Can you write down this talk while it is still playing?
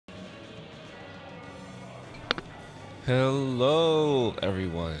Hello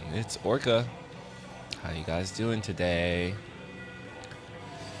everyone, it's Orca. How you guys doing today?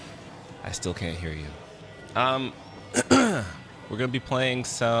 I still can't hear you. We're gonna be playing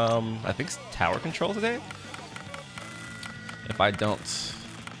some, I think, tower control today. If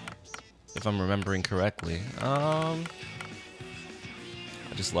I'm remembering correctly. I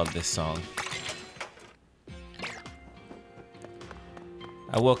just love this song.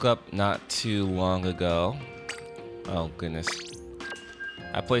 I woke up not too long ago. Oh goodness.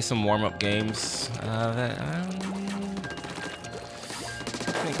 I played some warm-up games that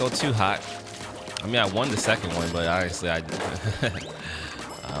didn't go too hot. I mean, I won the second one, but honestly, I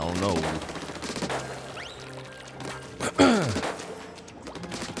don't know.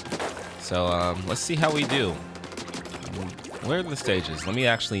 So let's see how we do. Where are the stages? Let me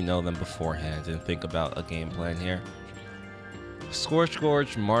actually know them beforehand and think about a game plan here. Scorch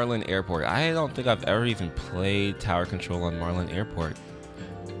Gorge, Marlin Airport. I don't think I've ever even played tower control on Marlin Airport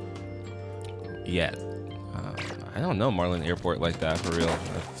yet. I don't know Marlin Airport like that for real.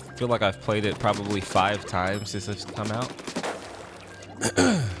 I feel like I've played it probably 5 times since it's come out.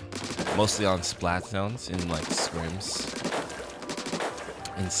 Mostly on Splatoons in like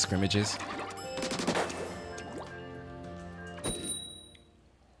scrimmages.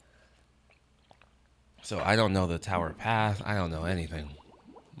 So I don't know the tower path. I don't know anything.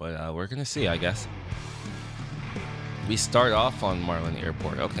 But we're gonna see, I guess. We start off on Marlin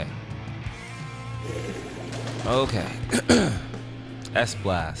Airport. Okay. Okay.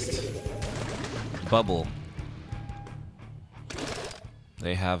 S-Blast. Bubble.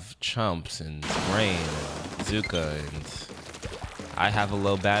 They have Chumps and Rain and Zuka, and I have a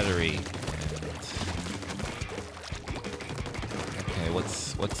low battery. And okay,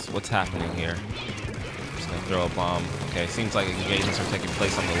 what's happening here? Gonna throw a bomb. Okay, seems like engagements are taking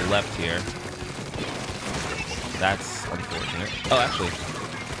place on the left here. That's unfortunate. Oh, actually,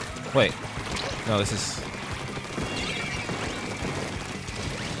 wait. No, this is.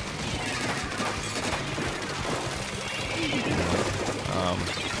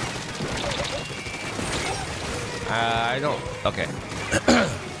 I don't. Okay.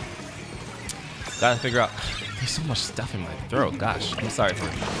 Gotta figure out. There's so much stuff in my throat. Gosh, I'm sorry for.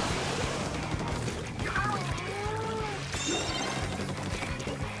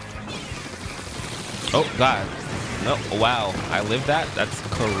 Oh, God. No, wow. I lived that? That's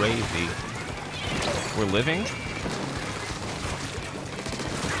crazy. We're living?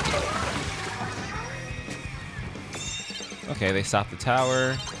 Okay, they stopped the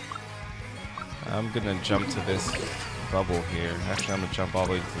tower. I'm gonna jump to this bubble here. Actually, I'm gonna jump all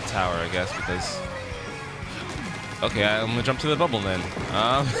the way to the tower, I guess, because... Okay, I'm gonna jump to the bubble then.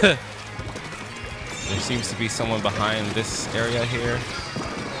 There seems to be someone behind this area here.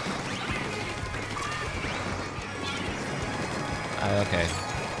 Okay.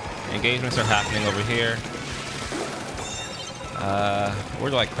 Engagements are happening over here. Where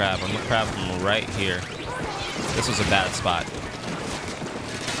do I crab? I'm gonna crab from right here. This was a bad spot.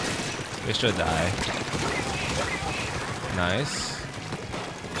 They should die. Nice.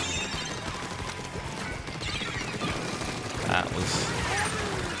 That was...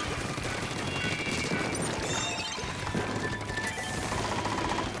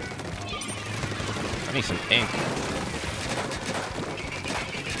 I need some ink.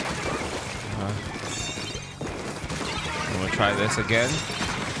 I'm gonna try this again.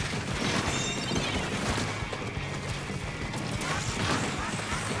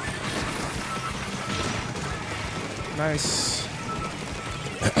 Nice.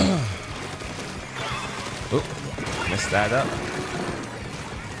 Oop, messed that up.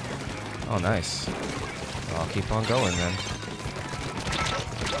 Oh, nice. I'll keep on going then.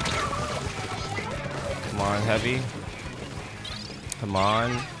 Come on, heavy. Come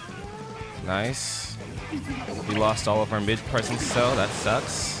on. Nice. We lost all of our mid presence, so that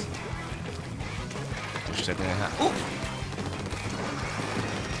sucks. Wish that didn't happen.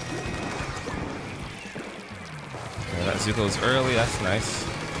 Okay, that Zuko's early. That's nice.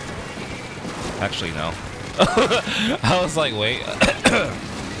 Actually, no. I was like, wait.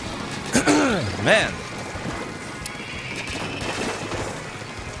 Man.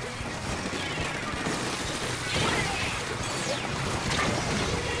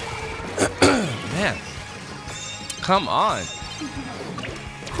 Man. Come on.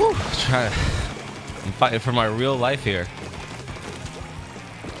 Whew. I'm fighting for my real life here.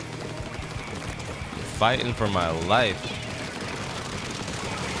 Fighting for my life.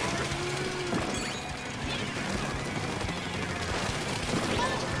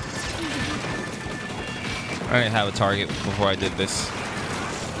 I didn't have a target before I did this.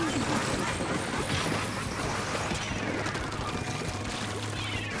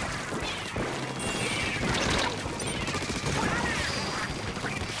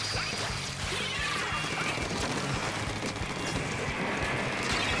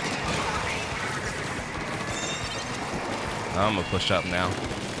 I'm gonna push up now.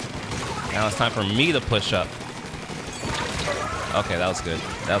 Now it's time for me to push up. Okay, that was good.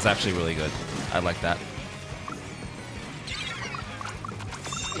 That was actually really good. I like that.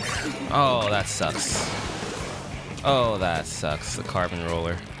 Oh, that sucks. Oh, that sucks. The carbon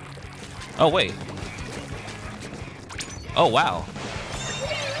roller. Oh, wait. Oh, wow.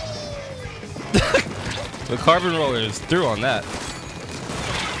 The carbon roller is through on that.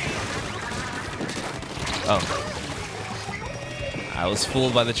 Oh. I was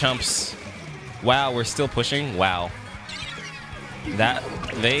fooled by the chumps. Wow, we're still pushing? Wow.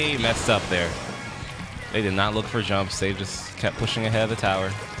 They messed up there. They did not look for jumps. They just kept pushing ahead of the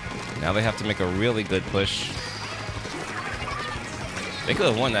tower. Now they have to make a really good push. They could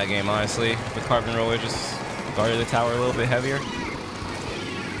have won that game, honestly. The carbon roller just guarded the tower a little bit heavier.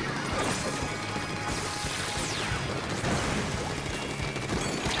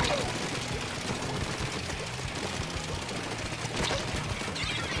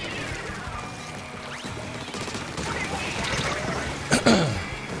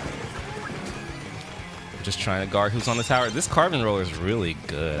 Just trying to guard who's on the tower. This carbon roller is really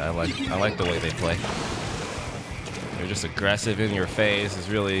good. I like the way they play. They're just aggressive in your face. It's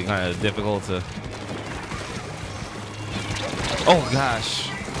really kind of difficult to. Oh gosh!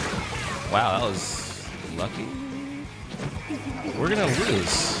 Wow, that was lucky. We're gonna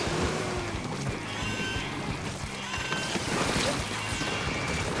lose.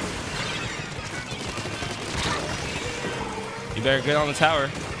 You better get on the tower.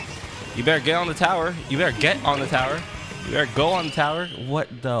 You better get on the tower. You better get on the tower. You better go on the tower. What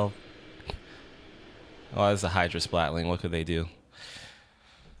the? Oh, that's a Hydra Splatling. What could they do?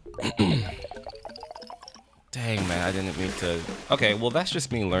 Dang, man. I didn't mean to. Okay, well, that's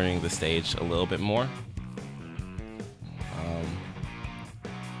just me learning the stage a little bit more.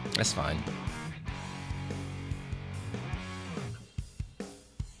 That's fine.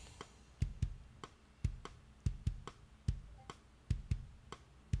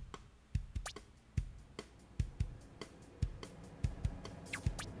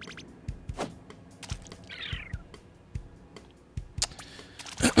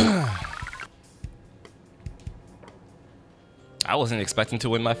 I wasn't expecting to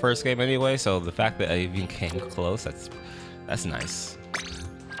win my first game anyway, so the fact that I even came close, that's nice.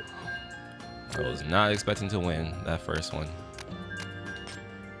 I was not expecting to win that first one.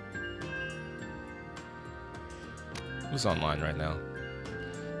 Who's online right now?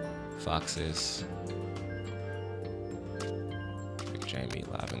 Foxes. Big Jamie,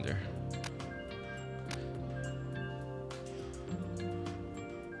 Lavender.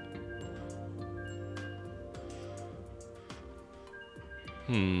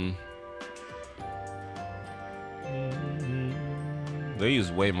 They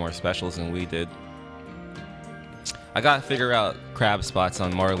use way more specials than we did. I gotta figure out crab spots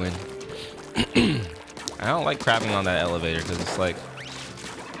on Marlin. I don't like crabbing on that elevator because it's like,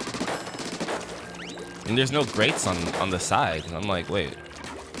 and there's no grates on the side. And I'm like, wait,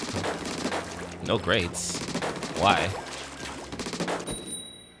 no grates? Why?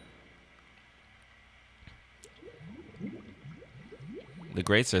 The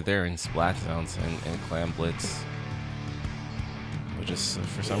grates are there in Splat Zones and Clam Blitz. But just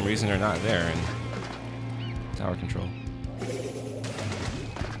for some reason they're not there in Tower Control.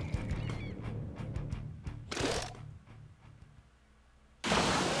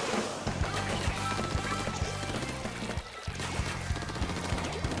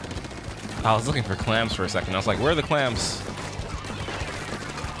 I was looking for clams for a second. I was like, where are the clams?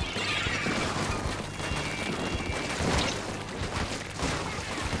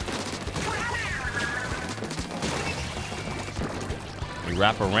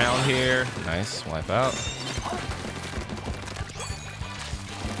 Wrap around here. Nice. Wipe out.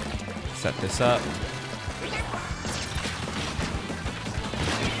 Set this up.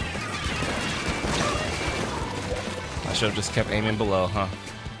 I should have just kept aiming below, huh?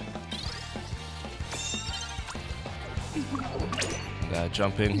 Gotta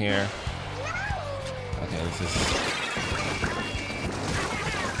jump in here. Okay, this is...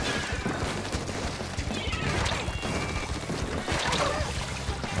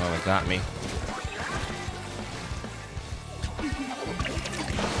 Oh, it got me.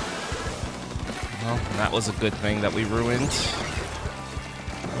 Well, that was a good thing that we ruined.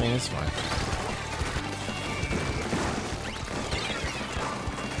 I mean, it's fine.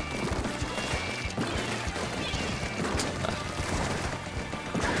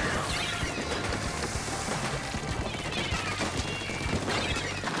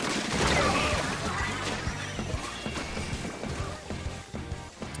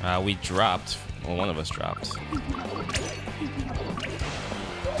 We dropped. Well, one of us dropped.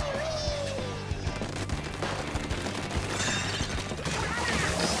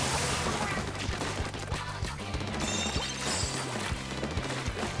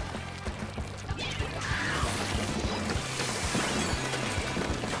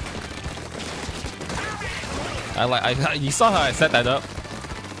 You saw how I set that up?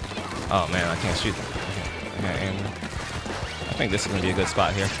 Oh man, I can't shoot. I can't aim. I think this is gonna be a good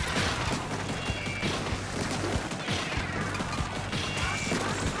spot here.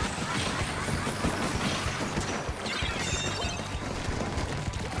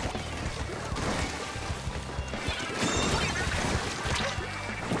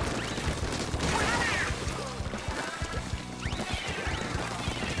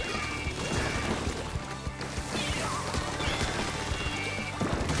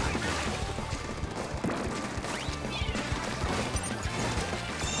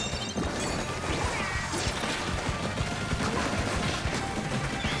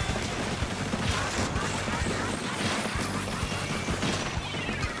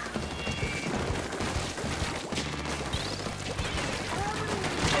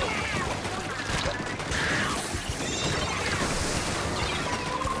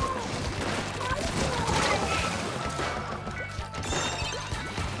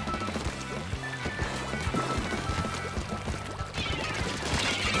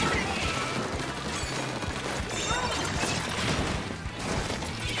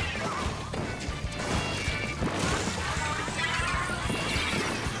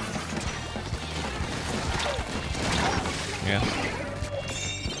 Yeah.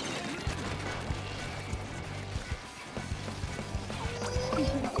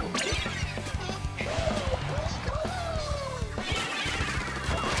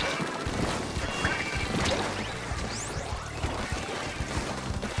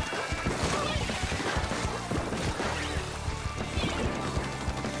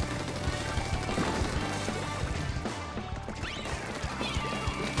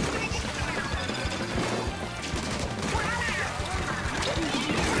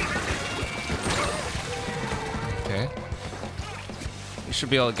 You should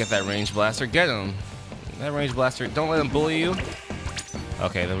be able to get that range blaster. Get him. That range blaster. Don't let him bully you.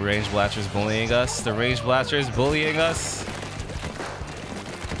 Okay, the range blaster is bullying us. The range blaster is bullying us.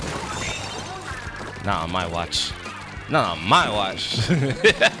 Not on my watch. Not on my watch. Okay,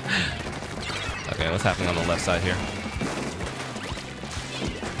 what's happening on the left side here?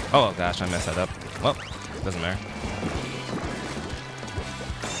 Oh gosh, I messed that up. Well, doesn't matter.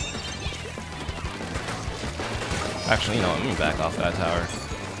 Actually, you know what? Let me back off that tower.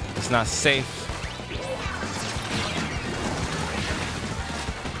 It's not safe.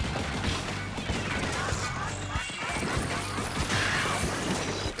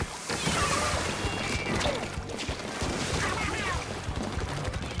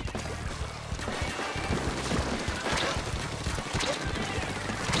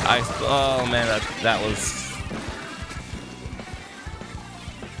 Oh man, that was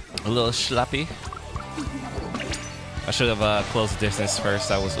a little sloppy. I should have closed the distance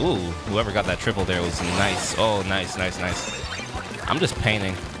first. Ooh, whoever got that triple there was nice. Oh, nice, nice, nice. I'm just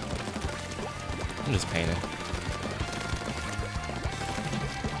painting. I'm just painting.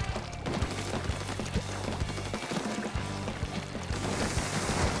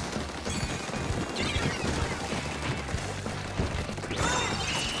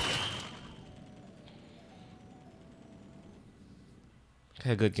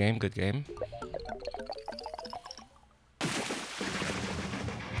 Okay, good game, good game.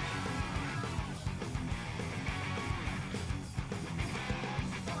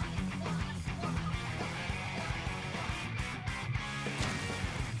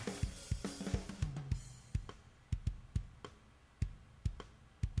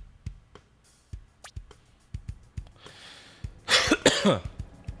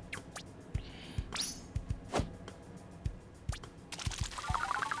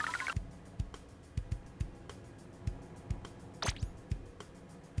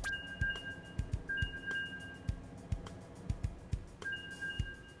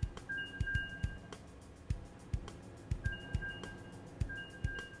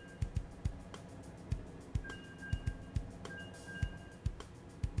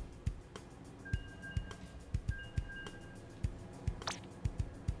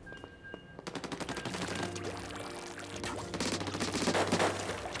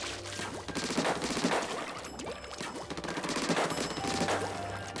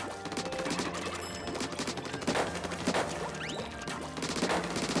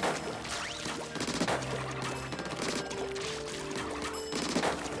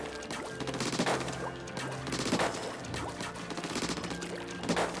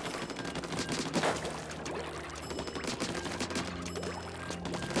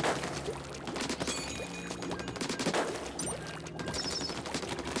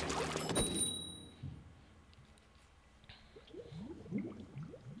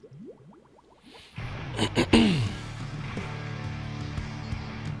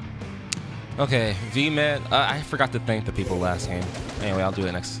 Okay, V-Man. I forgot to thank the people last game. Anyway, I'll do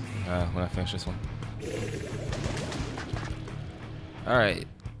it next when I finish this one. All right.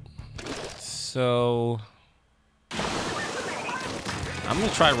 So I'm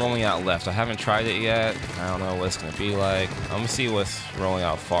gonna try rolling out left. I haven't tried it yet. I don't know what it's gonna be like. I'm gonna see what rolling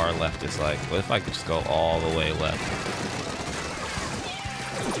out far left is like. What if I could just go all the way left?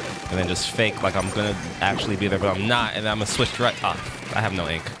 And then just fake like I'm gonna actually be there, but I'm not, and then I'm gonna switch right. Ah, I have no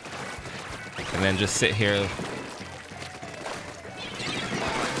ink. And then just sit here.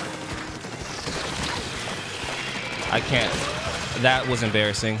 I can't. That was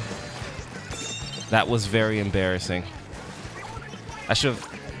embarrassing. That was very embarrassing. I should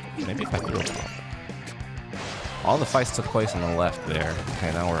have. Maybe if I threw it. All the fights took place on the left there.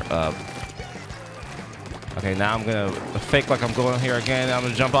 Okay, now we're up. Okay, now I'm gonna fake like I'm going here again. I'm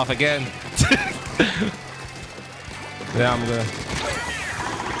gonna jump off again. Now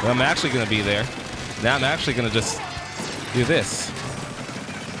I'm actually gonna be there. Now I'm actually gonna just do this.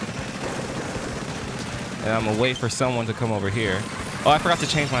 And I'm gonna wait for someone to come over here. Oh, I forgot to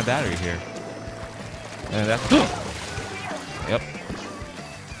change my battery here. And that's... Yep.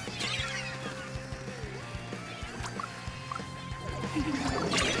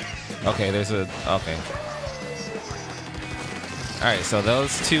 Okay, there's a... Okay. Alright, so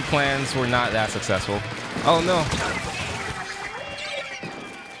those two plans were not that successful. Oh, no.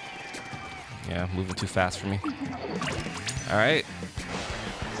 Yeah, moving too fast for me. Alright.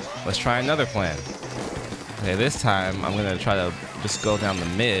 Let's try another plan. Okay, this time I'm gonna try to just go down the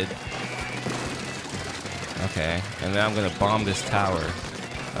mid. Okay, and then I'm gonna bomb this tower.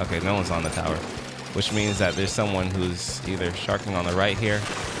 Okay, no one's on the tower, which means that there's someone who's either sharking on the right here.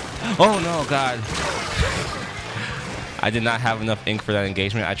 Oh no, God! I did not have enough ink for that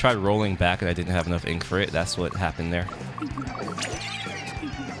engagement. I tried rolling back and I didn't have enough ink for it. That's what happened there.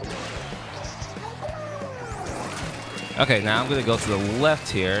 Okay, now I'm gonna go to the left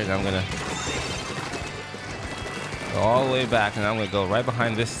here, and I'm gonna go all the way back, and I'm gonna go right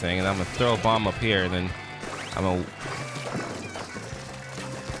behind this thing, and I'm gonna throw a bomb up here, and then I'm gonna...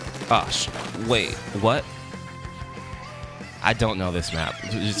 Gosh, wait, what? I don't know this map.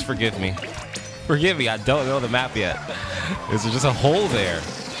 Just forgive me. Forgive me, I don't know the map yet. Is there just a hole there?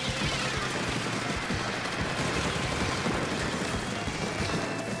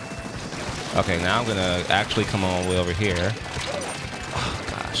 Okay, now I'm gonna actually come all the way over here. Oh,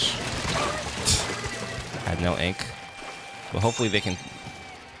 gosh. I had no ink. But hopefully they can...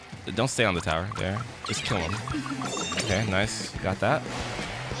 Don't stay on the tower there. Just kill them. Okay, nice. Got that.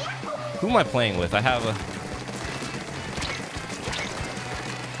 Who am I playing with? I have a...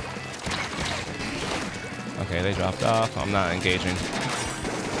 Okay, they dropped off. I'm not engaging.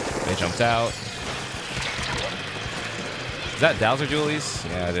 They jumped out. Is that Dowser Julies?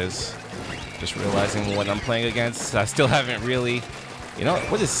 Yeah, it is. Just realizing what I'm playing against. I still haven't really... You know,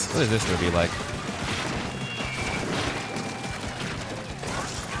 what is this going to be like?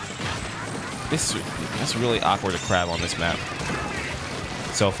 It's really awkward to crab on this map.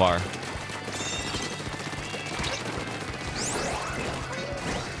 So far.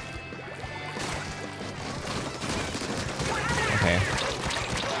 Okay.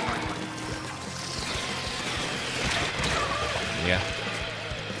 Yeah.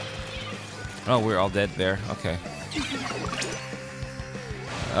 Oh, we're all dead there. Okay.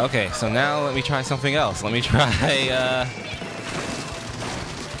 Okay, so now let me try something else. Let me try,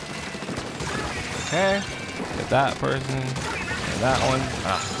 Okay. Get that person. Get that one.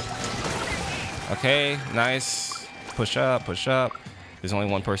 Ah. Okay, nice. Push up, push up. There's only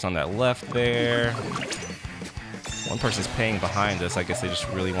one person on that left there. One person's paying behind us. I guess they just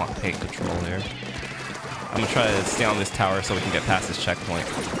really want paint control there. I'm gonna try to stay on this tower so we can get past this checkpoint.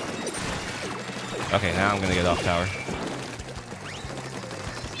 Okay, now I'm gonna get off tower.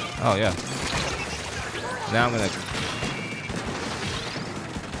 Oh, yeah. Now I'm gonna...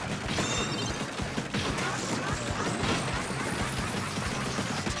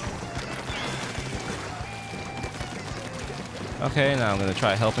 Okay, now I'm gonna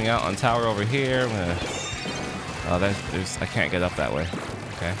try helping out on tower over here. I'm gonna... Oh, there's... I can't get up that way.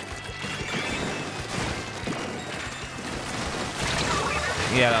 Okay.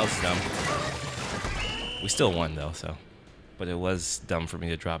 Yeah, that was dumb. We still won, though, so... But it was dumb for me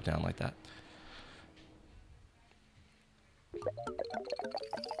to drop down like that.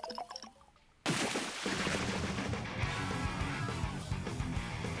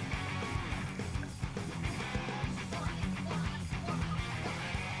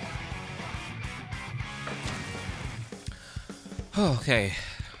 Okay.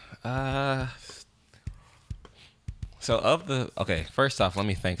 So of the... Okay, first off, let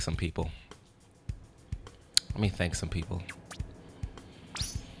me thank some people. Let me thank some people.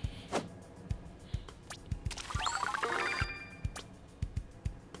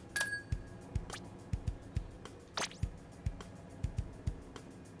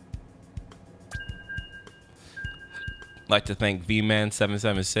 I'd like to thank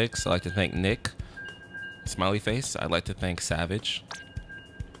VMan776. I'd like to thank Nick. Smiley face. I'd like to thank Savage.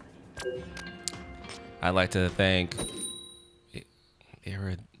 I'd like to thank...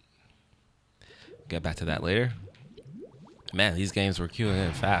 Get back to that later. Man, these games were queuing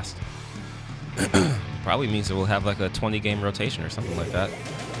in fast. Probably means that we'll have like a 20-game rotation or something like that,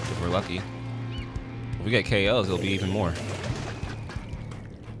 if we're lucky. If we get KOs, it'll be even more.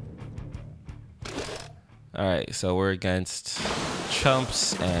 Alright, so we're against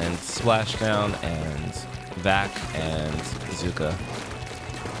Chumps and Splashdown and Vac and Zuka.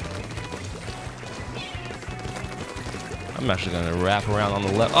 I'm actually gonna wrap around on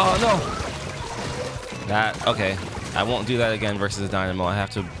the left. Oh no! That, okay. I won't do that again versus a Dynamo. I have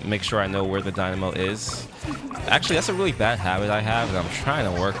to make sure I know where the Dynamo is. Actually, that's a really bad habit I have, and I'm trying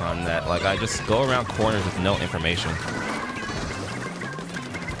to work on that. Like, I just go around corners with no information.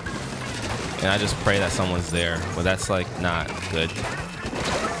 And I just pray that someone's there, but that's like not good.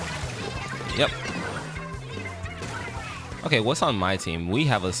 Yep. Okay, what's on my team? We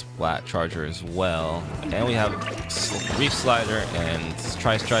have a Splat Charger as well, and we have Reef Slider and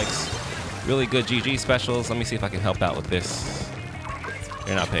Tri-Strikes. Really good GG specials. Let me see if I can help out with this.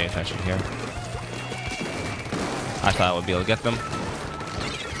 You're not paying attention here. I thought I would be able to get them.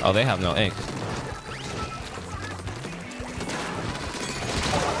 Oh, they have no ink.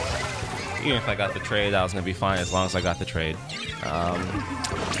 Even if I got the trade, I was going to be fine as long as I got the trade.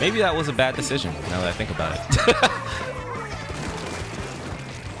 Maybe that was a bad decision, now that I think about it.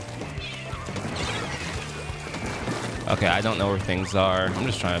 Okay, I don't know where things are. I'm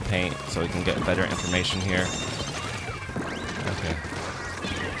just trying to paint so we can get better information here. Okay.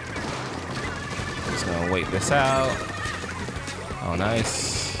 Just going to wait this out. Oh,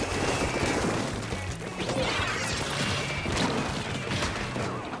 nice.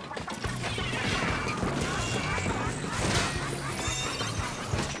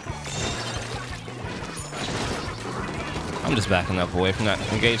 I'm just backing up away from that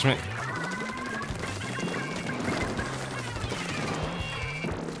engagement.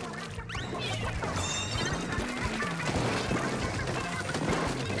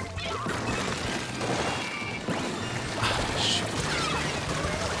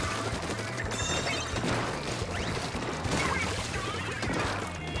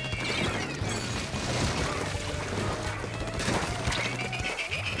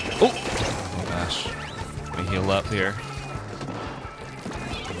 Oh gosh. Let me heal up here.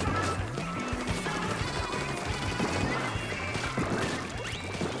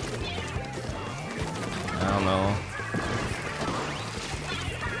 I don't know.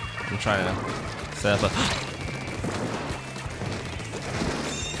 I'm trying to set up a...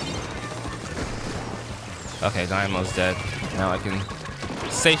 Okay, Dynamo's dead. Now I can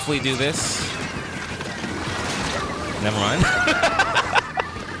safely do this. Never mind.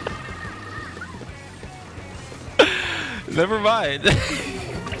 Never mind.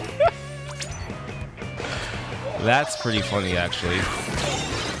 That's pretty funny, actually.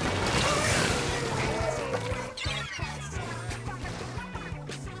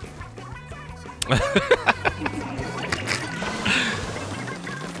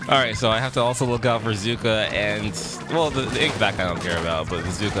 Alright, so I have to also look out for Zuka and... Well, the ink back I don't care about, but the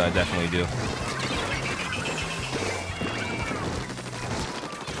Zuka I definitely do.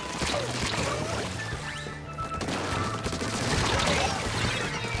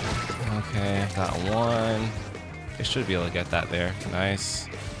 Okay, got one. I should be able to get that there. Nice.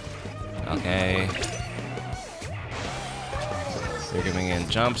 Okay. They're giving in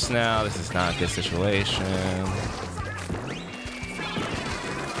jumps now. This is not a good situation.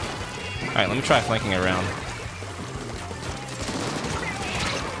 Alright, let me try flanking around.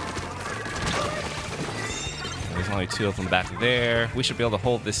 There's only two of them back there. We should be able to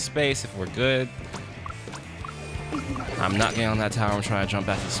hold this space if we're good. I'm not getting on that tower. I'm trying to jump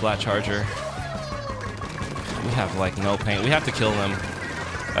back to the Splat Charger. We have like no paint. We have to kill them.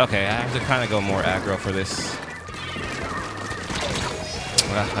 Okay, I have to kind of go more aggro for this.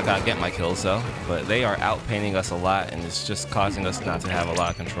 I gotta get my kills though, but they are outpainting us a lot, and it's just causing us not to have a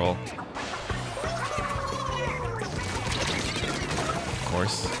lot of control. Of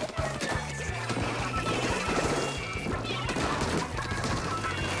course.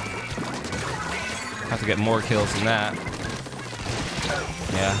 Have to get more kills than that.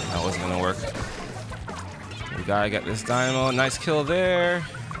 Yeah, that wasn't gonna work. We gotta get this Dynamo. Nice kill there.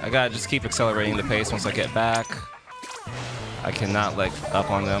 I gotta just keep accelerating the pace once I get back. I cannot let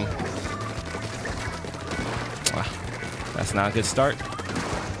up on them. Wow, that's not a good start.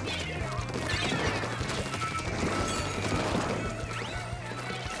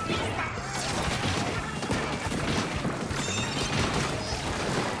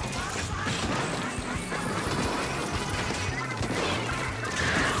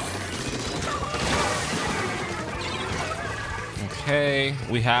 Okay,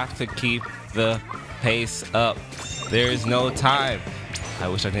 we have to keep the pace up. There is no time. I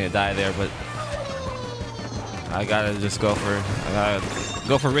wish I didn't die there, but I gotta just go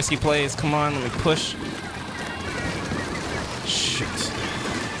for risky plays. Come on, let me push. Shoot.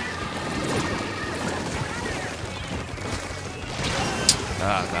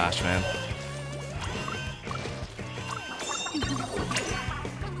 Ah, gosh, man.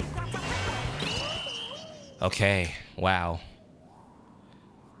 Okay, wow.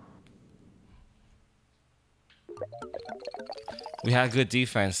 We had good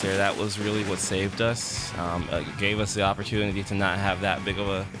defense there. That was really what saved us. It gave us the opportunity to not have that big of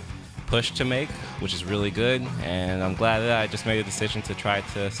a push to make, which is really good. And I'm glad that I just made a decision to try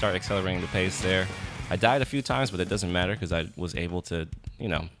to start accelerating the pace there. I died a few times, but it doesn't matter because I was able to, you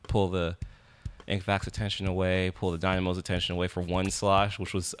know, pull the Inkvac's attention away, pull the Dynamo's attention away for one slosh,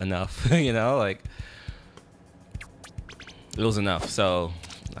 which was enough. You know, like, it was enough. So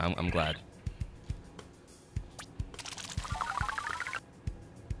I'm glad.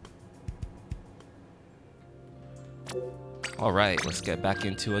 All right, let's get back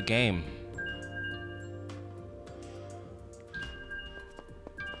into a game.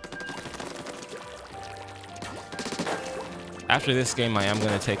 After this game, I am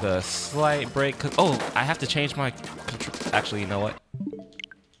going to take a slight break. Oh, I have to change my control. Actually, you know what?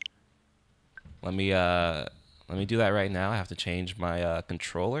 Let me do that right now. I have to change my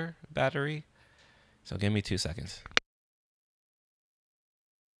controller battery. So give me 2 seconds.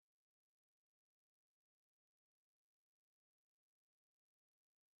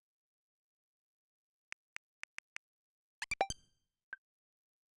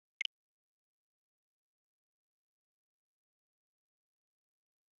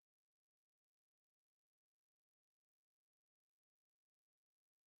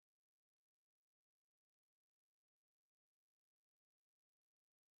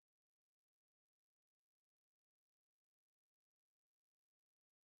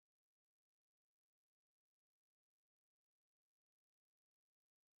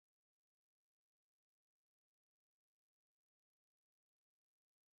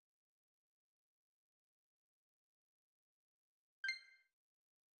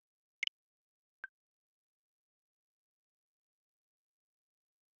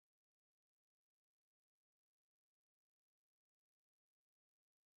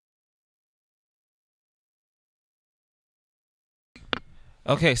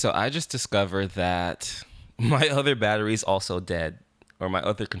 Okay, so I just discovered that my other battery's also dead, or my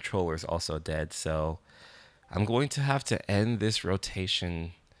other controller's also dead. So I'm going to have to end this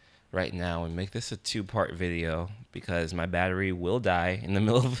rotation right now and make this a 2-part video because my battery will die in the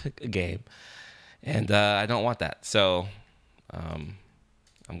middle of a game, and I don't want that. So I'm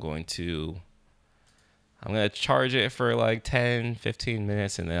going to charge it for like 10-15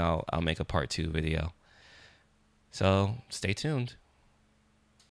 minutes, and then I'll make a part 2 video. So stay tuned.